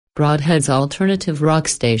Broadhead's alternative rock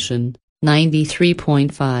station,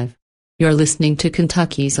 93.5. You're listening to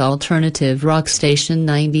Kentucky's alternative rock station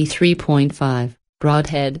 93.5,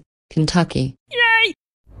 Broadhead, Kentucky. Yay!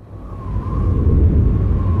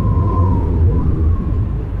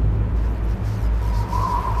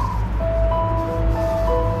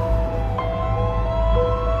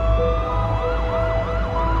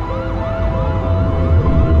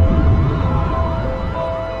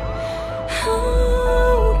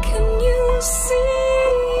 How can you see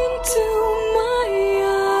into my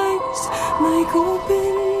eyes like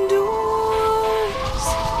open doors,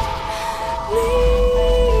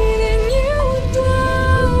 leading you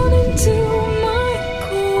down into my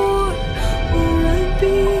core, where I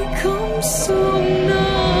become so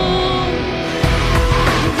numb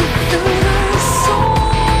without a soul.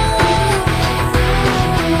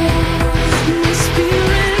 My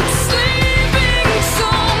spirit sleeping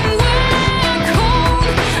somewhere cold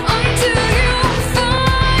until you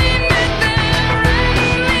find me there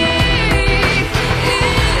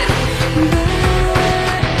and lead it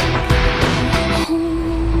back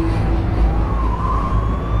home.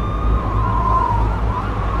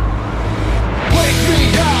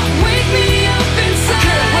 Wake me up inside.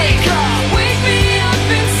 Wake me up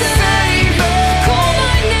inside. Call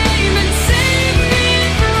my name and save me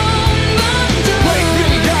from the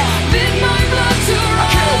dark. Bid my blood to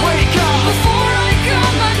run before I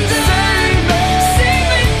come undone. Save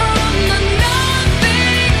me from the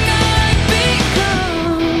nothing I've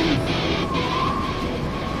become.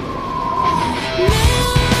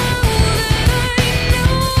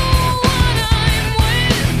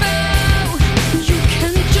 You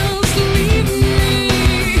can't just leave me.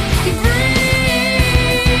 Breathe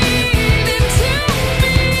into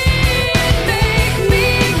me, make me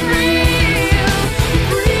real.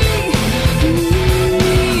 Bring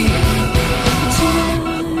me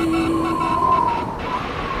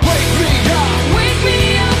Wake me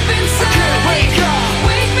up inside.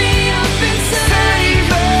 Wake me up inside.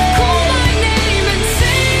 Call my name and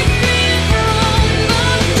save me from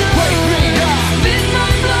the dark. Bid my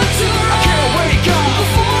blood to run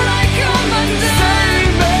before I come undone.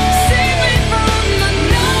 Save me from the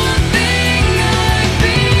nothing I've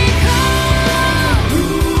become.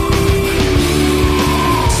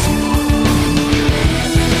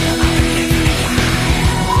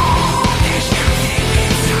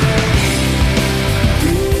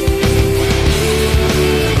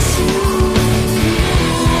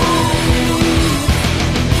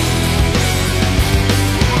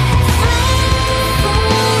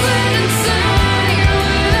 Frozen inside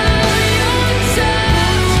without your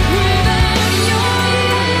touch, without your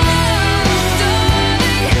love, darling.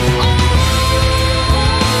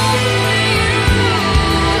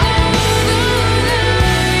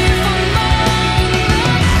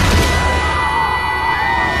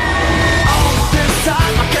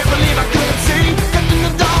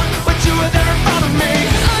 Only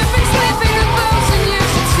I've been sleeping 1,000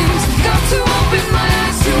 years, it seems. Got to open my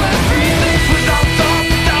eyes to everything.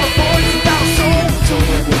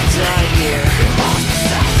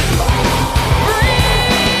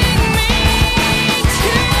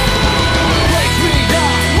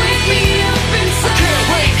 Wake me up inside.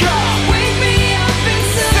 Wake me up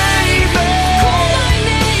inside. Call my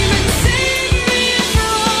name and save me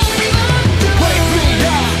from the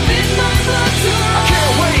dark. Bid my blood to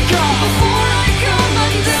run before I come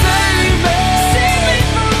undone. Save me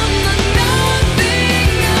from the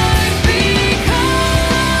nothing I've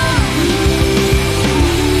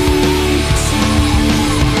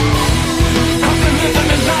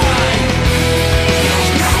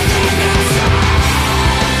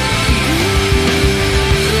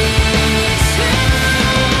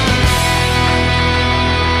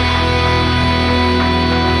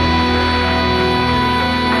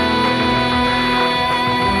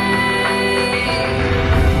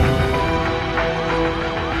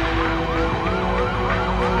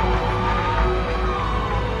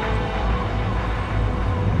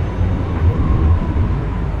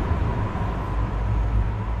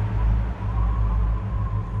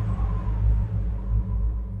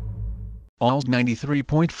Alls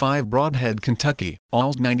 93.5 Broadhead, Kentucky.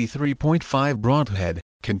 Alls 93.5 Broadhead,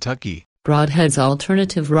 Kentucky. Broadhead's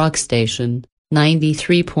alternative rock station,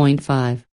 93.5.